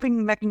about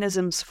coping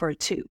mechanisms for a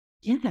 2?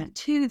 Yeah,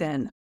 2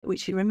 then,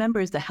 which you remember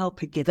is the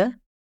helper giver.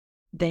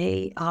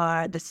 They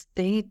are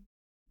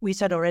we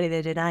said already,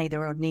 they deny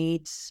their own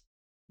needs.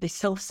 They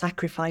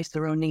self-sacrifice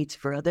their own needs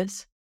for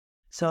others.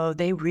 So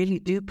they really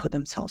do put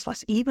themselves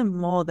last, even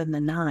more than the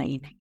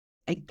 9.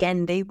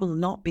 Again, they will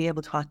not be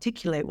able to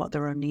articulate what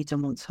their own needs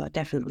and wants are,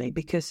 definitely,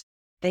 because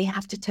they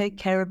have to take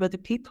care of other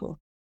people.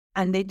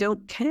 And they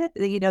don't care,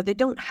 they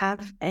don't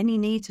have any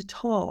needs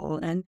at all.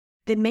 And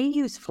they may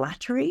use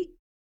flattery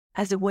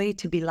as a way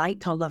to be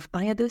liked or loved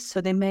by others. So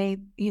they may,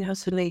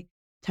 suddenly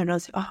turn around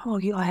and say, oh,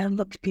 your hair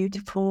looks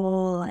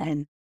beautiful.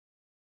 And,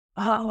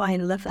 oh, I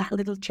love that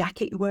little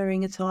jacket you're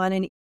wearing and so on.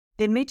 And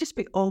they may just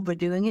be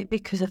overdoing it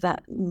because of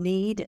that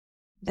need.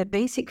 The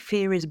basic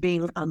fear is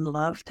being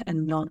unloved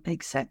and not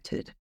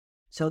accepted.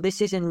 So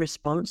this is in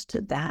response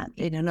to that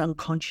in an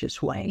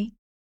unconscious way.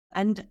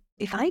 And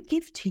if I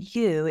give to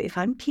you, if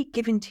I keep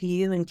giving to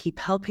you and keep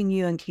helping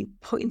you and keep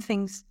putting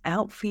things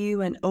out for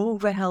you and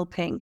over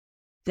helping,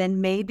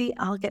 then maybe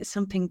I'll get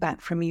something back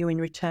from you in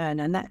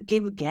return. And that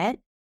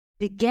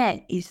the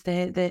get is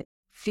the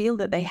feel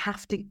that they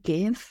have to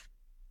give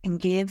and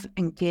give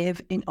and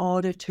give in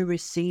order to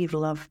receive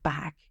love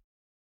back.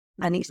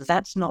 And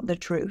that's not the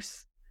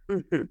truth.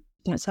 Mm-hmm.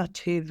 That's our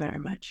two very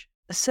much.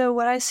 So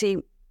what I see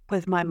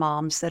with my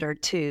moms that are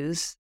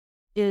twos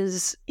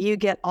is you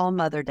get all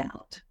mothered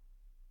out.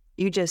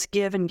 You just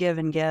give and give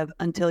and give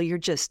until you're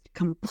just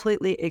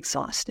completely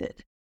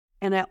exhausted.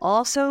 And I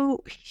also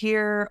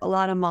hear a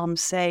lot of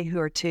moms say who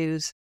are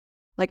twos,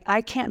 like,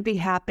 I can't be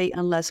happy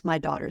unless my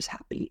daughter's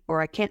happy,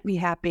 or I can't be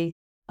happy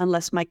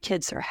unless my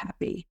kids are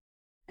happy.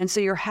 And so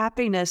your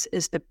happiness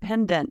is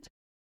dependent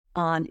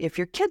on if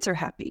your kids are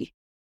happy.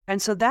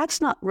 And so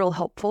that's not real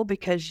helpful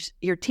because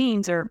your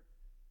teens are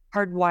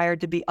hardwired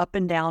to be up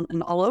and down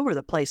and all over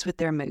the place with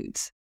their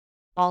moods.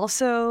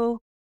 Also,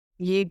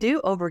 you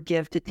do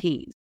overgive to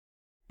teens.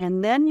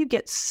 And then you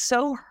get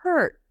so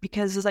hurt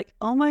because it's like,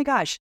 oh my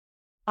gosh,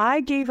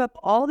 I gave up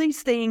all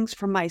these things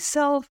for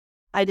myself.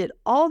 I did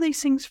all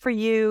these things for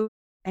you,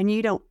 and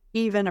you don't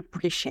even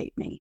appreciate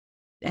me.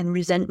 And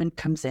resentment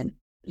comes in.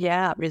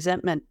 Yeah,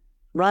 resentment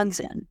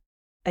runs in.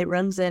 It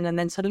runs in, and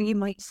then suddenly you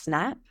might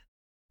snap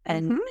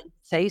and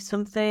say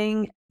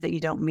something that you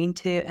don't mean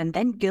to. And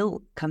then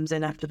guilt comes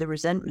in after the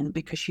resentment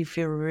because you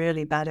feel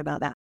really bad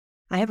about that.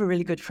 I have a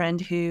really good friend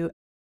who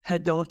her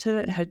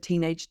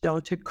teenage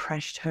daughter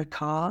crashed her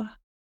car.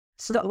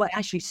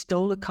 Actually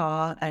stole a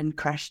car and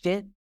crashed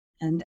it.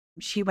 And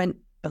she went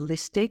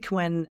ballistic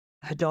when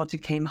her daughter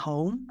came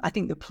home. I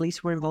think the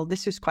police were involved.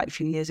 This was quite a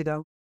few years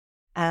ago.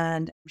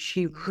 And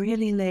she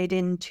really laid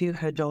into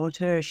her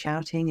daughter,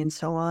 shouting and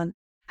so on.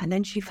 And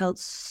then she felt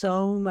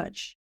so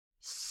much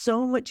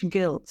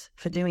guilt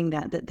for doing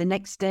that the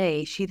next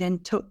day she then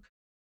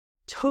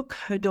took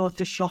her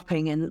daughter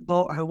shopping and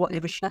bought her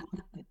whatever she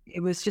wanted.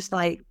 It was just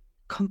like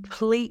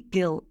complete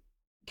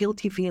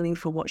guilty feeling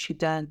for what she'd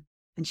done.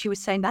 And she was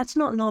saying, that's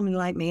not normally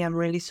like me. I'm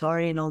really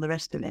sorry and all the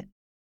rest of it.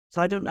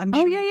 So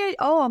Yeah.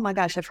 Oh my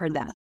gosh, I've heard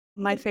that.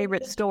 My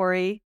favorite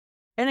story.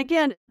 And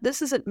again,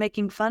 this isn't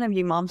making fun of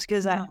you moms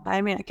because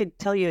I mean, I could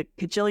tell you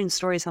a gajillion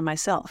stories on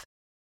myself.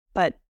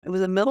 But it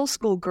was a middle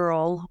school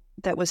girl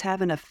that was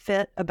having a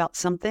fit about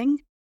something.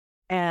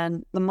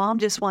 And the mom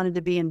just wanted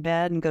to be in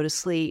bed and go to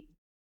sleep.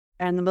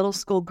 And the middle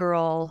school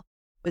girl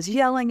was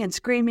yelling and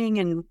screaming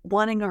and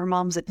wanting her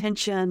mom's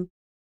attention.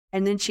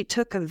 And then she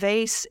took a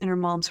vase in her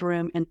mom's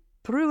room and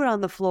threw it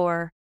on the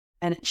floor,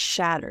 and it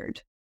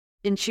shattered.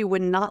 And she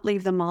would not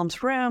leave the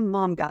mom's room.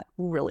 Mom got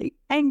really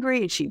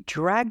angry and she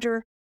dragged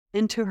her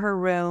into her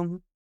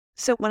room.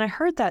 So when I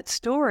heard that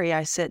story,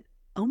 I said,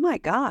 oh my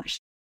gosh,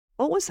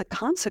 what was the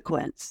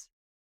consequence?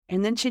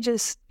 And then she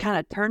just kind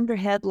of turned her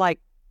head like,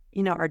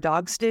 our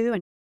dogs do.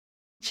 And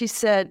she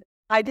said,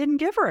 I didn't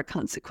give her a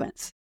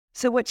consequence.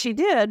 So what she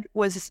did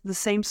was the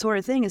same sort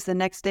of thing as the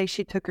next day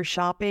she took her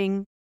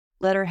shopping,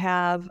 let her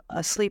have a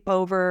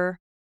sleepover.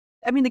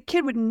 I mean, the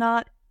kid would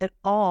not at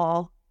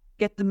all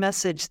get the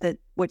message that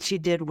what she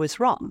did was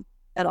wrong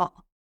at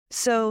all.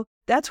 So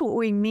that's what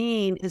we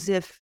mean is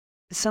if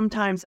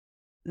sometimes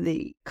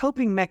the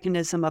coping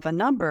mechanism of a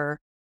number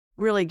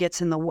really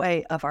gets in the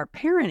way of our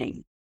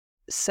parenting.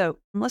 So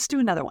let's do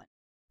another one.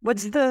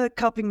 What's the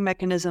coping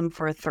mechanism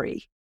for a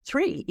 3?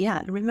 3,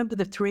 yeah. Remember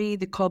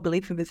the core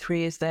belief of the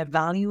 3 is their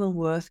value and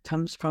worth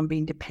comes from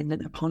being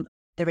dependent upon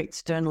their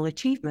external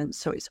achievements.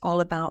 So it's all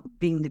about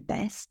being the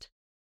best.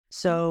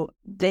 So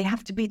they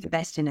have to be the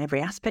best in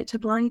every aspect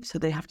of life. So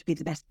they have to be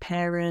the best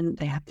parent.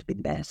 They have to be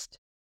the best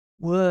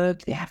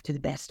work. They have to be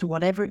the best,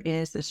 whatever it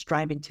is, they're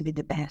striving to be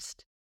the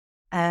best.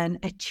 And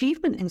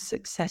achievement and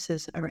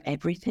successes are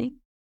everything.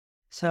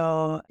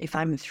 So if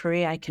I'm a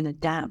 3, I can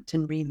adapt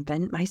and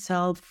reinvent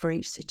myself for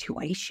each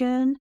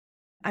situation.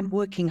 I'm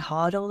working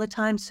hard all the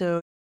time. So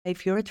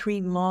if you're a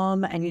 3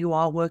 mom and you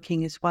are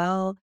working as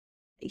well,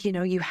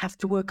 you have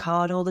to work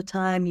hard all the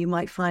time. You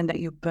might find that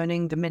you're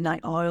burning the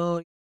midnight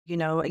oil.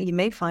 You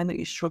may find that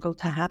you struggle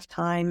to have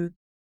time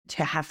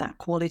to have that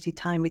quality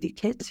time with your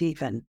kids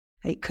even.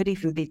 It could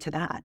even be to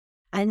that.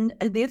 And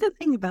the other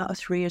thing about a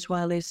 3 as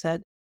well is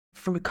that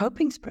from a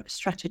coping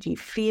strategy,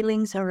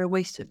 feelings are a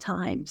waste of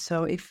time.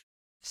 So if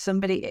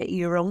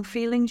your own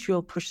feelings,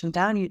 you'll push them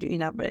down.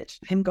 But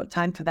I haven't got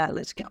time for that.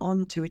 Let's get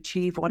on to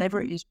achieve whatever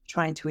it is you're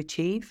trying to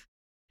achieve.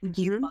 Mm-hmm.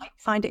 You might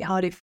find it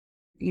hard if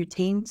your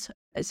teens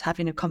is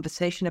having a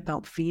conversation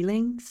about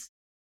feelings.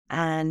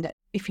 And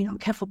if you're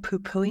not careful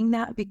poo-pooing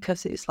that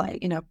because it's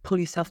like, pull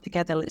yourself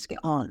together, let's get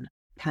on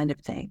kind of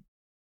thing.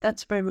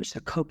 That's very much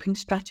the coping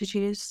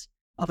strategies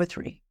of a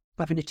 3,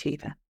 of an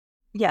achiever.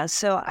 Yeah,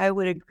 so I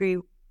would agree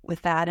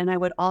with that. And I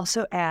would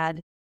also add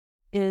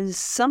is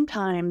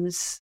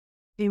sometimes,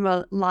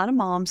 a lot of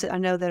moms that I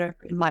know that are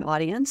in my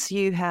audience,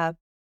 you have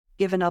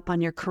given up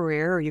on your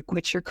career or you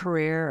quit your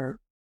career or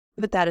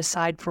put that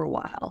aside for a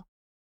while.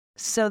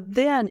 So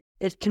then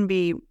it can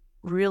be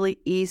really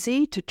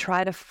easy to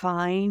try to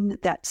find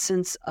that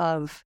sense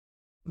of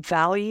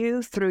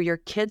value through your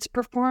kids'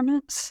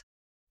 performance.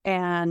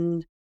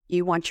 And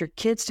you want your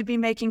kids to be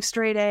making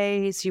straight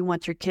A's. You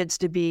want your kids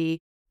to be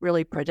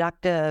really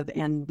productive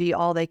and be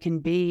all they can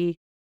be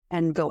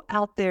and go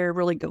out there,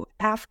 really go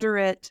after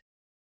it.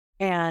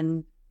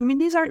 And I mean,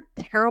 these aren't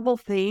terrible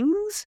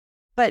things,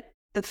 but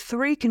the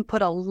 3 can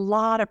put a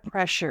lot of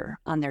pressure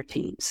on their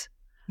teens,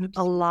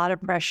 a lot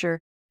of pressure.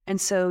 And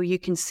so you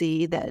can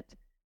see that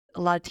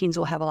a lot of teens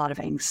will have a lot of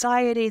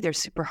anxiety. They're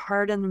super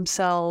hard on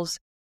themselves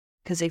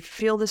because they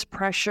feel this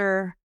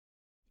pressure.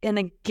 And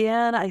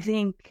again, I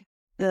think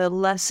the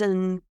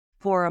lesson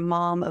for a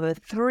mom of a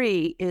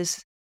 3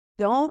 is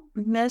don't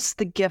miss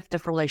the gift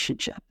of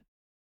relationship.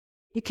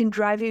 It can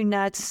drive you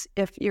nuts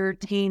if your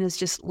teen is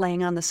just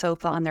laying on the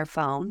sofa on their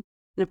phone.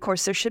 And of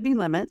course, there should be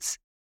limits.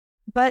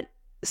 But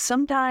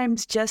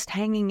sometimes just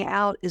hanging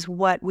out is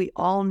what we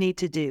all need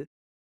to do.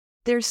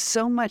 There's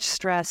so much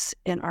stress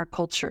in our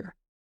culture.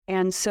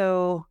 And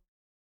so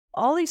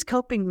all these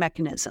coping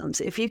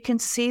mechanisms, if you can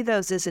see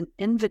those as an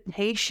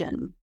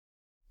invitation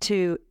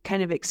to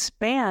kind of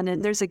expand,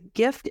 and there's a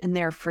gift in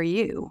there for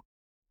you.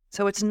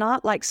 So it's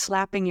not like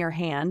slapping your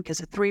hand, because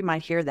a 3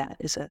 might hear that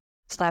as a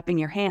slapping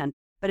your hand,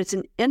 but it's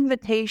an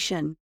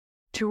invitation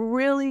to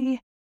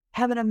really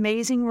have an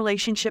amazing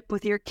relationship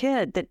with your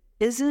kid that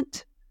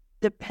isn't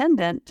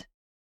dependent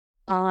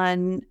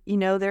on,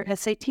 their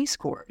SAT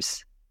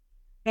scores.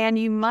 And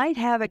you might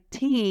have a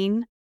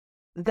teen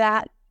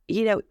that,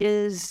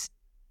 is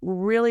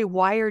really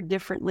wired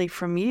differently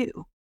from you.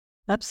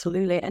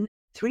 Absolutely. And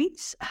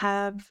 3s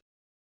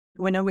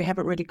we know we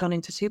haven't really gone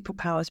into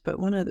superpowers, but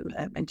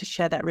and to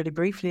share that really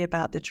briefly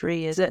about the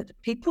 3 is that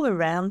people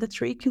around the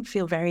 3 can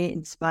feel very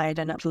inspired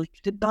and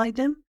uplifted by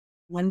them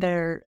when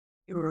they're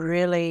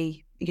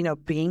really,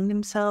 being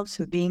themselves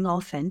and being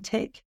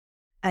authentic.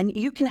 And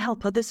you can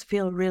help others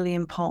feel really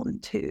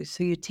important too.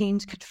 So your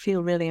teens could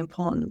feel really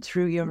important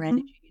through your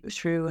energy,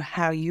 through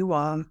how you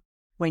are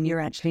when you're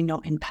actually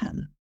not in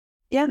pattern.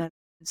 Yeah.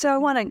 So I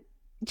want to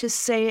just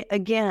say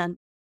again,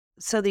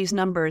 so these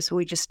numbers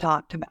we just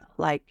talked about,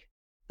 like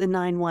the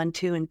 9, 1,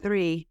 2, and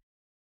 3,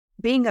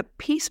 being a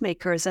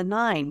peacemaker is a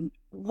 9.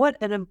 What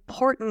an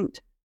important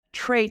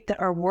trait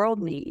that our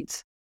world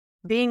needs.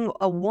 Being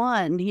a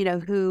 1,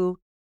 who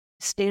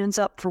stands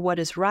up for what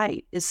is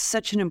right is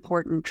such an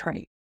important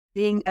trait.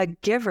 Being a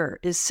giver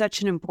is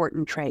such an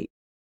important trait.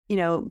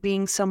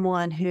 Being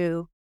someone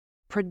who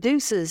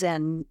produces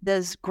and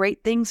does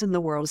great things in the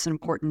world is an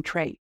important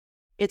trait.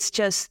 It's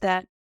just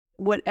that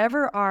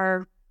whatever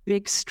our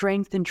big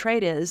strength and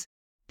trait is,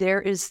 there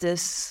is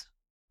this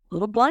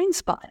little blind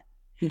spot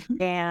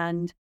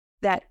and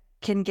that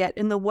can get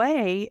in the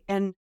way.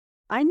 And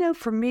I know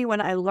for me, when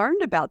I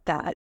learned about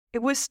that,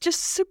 it was just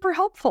super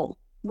helpful,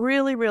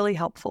 really, really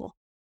helpful.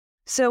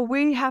 So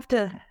we have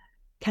to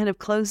kind of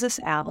close this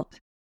out.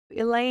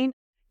 Elaine,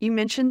 you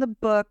mentioned the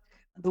book,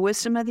 The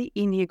Wisdom of the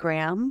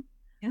Enneagram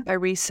by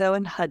Riso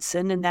and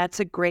Hudson, and that's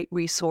a great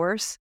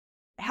resource.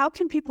 How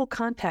can people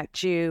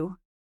contact you?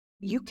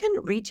 You can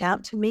reach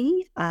out to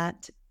me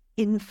at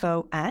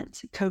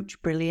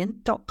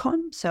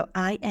info@coachbrilliant.com. So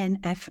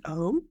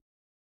info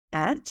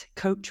at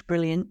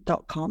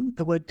coachbrilliant.com,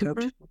 the word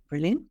coach,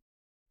 brilliant.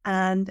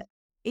 And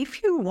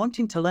if you're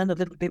wanting to learn a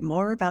little bit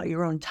more about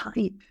your own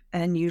type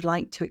and you'd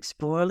like to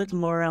explore a little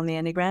more around the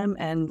Enneagram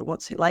and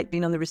what's it like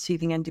being on the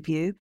receiving end of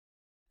you,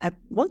 I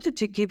wanted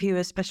to give you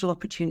a special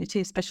opportunity,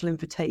 a special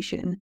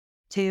invitation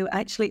to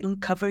actually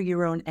uncover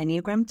your own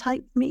Enneagram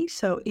type for me.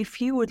 So if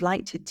you would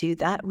like to do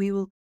that, we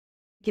will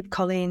give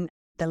Colleen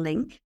the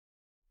link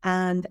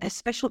and a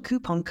special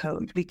coupon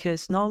code,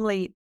 because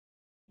normally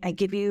I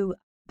give you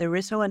the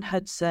Riso and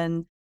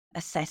Hudson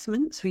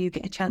assessment. So you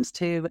get a chance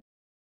to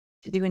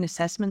do an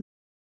assessment,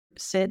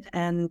 sit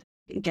and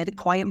get a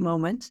quiet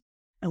moment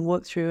and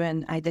work through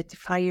and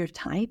identify your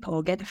type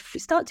or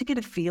start to get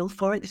a feel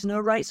for it. There's no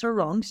rights or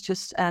wrongs,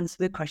 just answer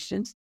the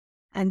questions.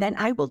 And then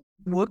I will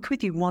work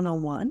with you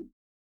one-on-one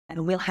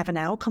and we'll have an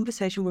hour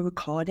conversation. We'll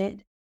record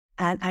it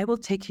and I will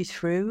take you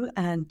through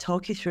and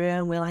talk you through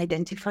and we'll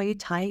identify your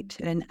type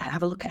and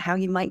have a look at how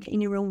you might get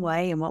in your own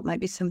way and what might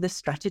be some of the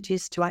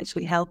strategies to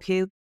actually help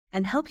you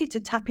and help you to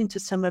tap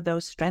into some of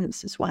those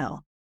strengths as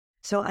well.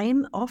 So I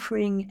am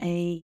offering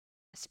a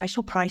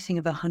special pricing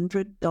of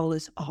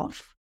 $100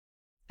 off.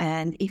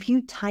 And if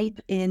you type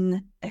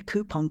in a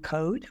coupon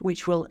code,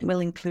 which we'll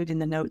include in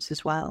the notes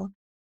as well,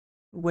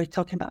 we're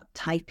talking about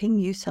typing,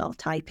 you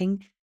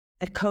self-typing.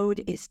 The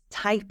code is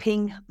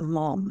typing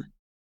mom.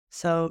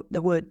 So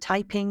the word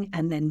typing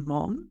and then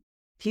mom.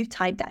 If you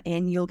type that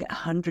in, you'll get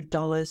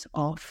 $100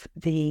 off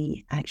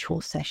the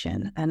actual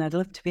session. And I'd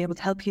love to be able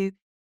to help you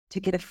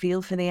to get a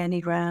feel for the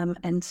Enneagram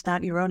and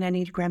start your own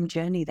Enneagram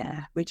journey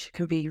there, which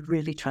could be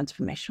really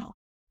transformational.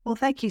 Well,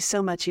 thank you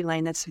so much,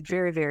 Elaine. That's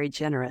very, very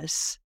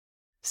generous.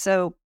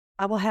 So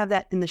I will have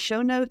that in the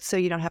show notes so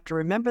you don't have to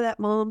remember that,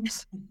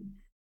 moms.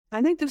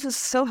 I think this is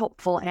so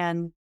helpful.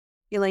 And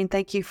Elaine,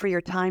 thank you for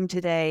your time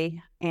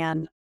today.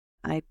 And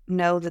I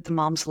know that the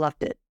moms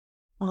loved it.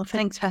 Well,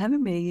 thanks for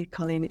having me,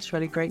 Colleen. It's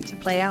really great to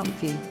play out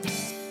with you.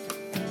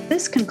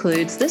 This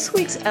concludes this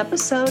week's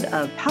episode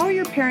of Power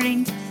Your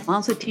Parenting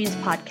Moms with Teens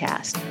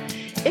podcast.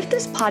 If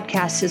this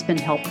podcast has been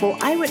helpful,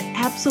 I would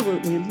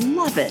absolutely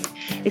love it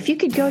if you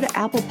could go to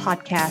Apple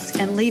Podcasts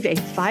and leave a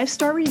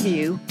 5-star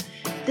review.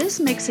 This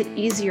makes it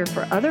easier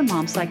for other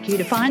moms like you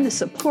to find the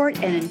support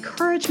and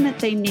encouragement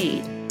they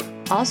need.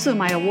 Also,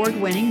 my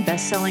award-winning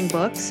best-selling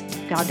books,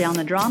 Dial Down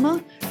the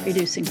Drama,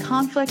 reducing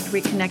conflict,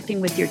 reconnecting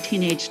with your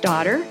teenage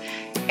daughter,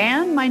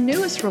 and my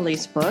newest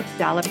release book,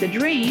 Dial Up the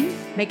Dream,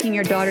 making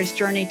your daughter's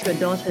journey to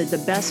adulthood the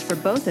best for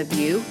both of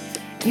you.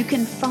 You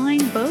can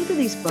find both of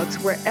these books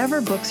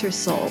wherever books are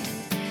sold.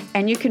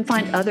 And you can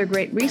find other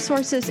great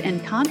resources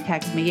and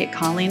contact me at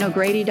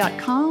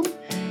ColleenO'Grady.com,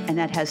 and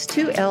that has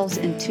 2 L's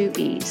and 2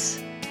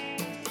 E's.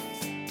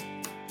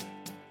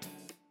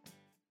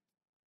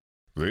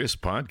 This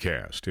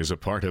podcast is a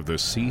part of the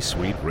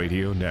C-Suite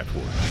Radio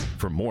Network.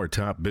 For more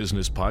top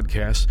business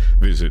podcasts,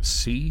 visit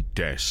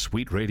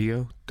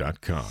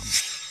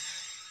c-suiteradio.com.